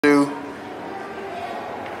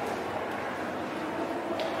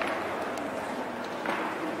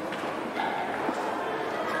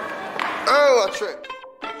trip.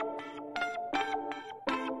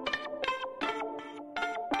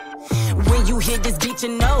 When you hit this beat,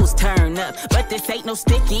 your nose turn up. But this ain't no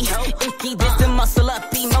sticky. Icky, this the muscle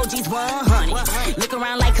up emojis 100. Look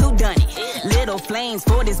around like who done it. Little flames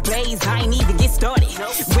for this blaze, I ain't even get started.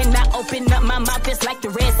 When I open up my mouth, it's like the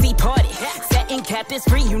Red Sea party. Setting captives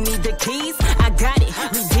free, you need the keys. I got it,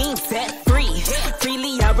 redeemed, set free.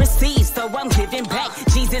 Freely I receive, so I'm giving back.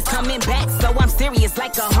 Jesus coming back, so I'm serious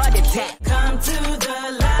like a heart attack.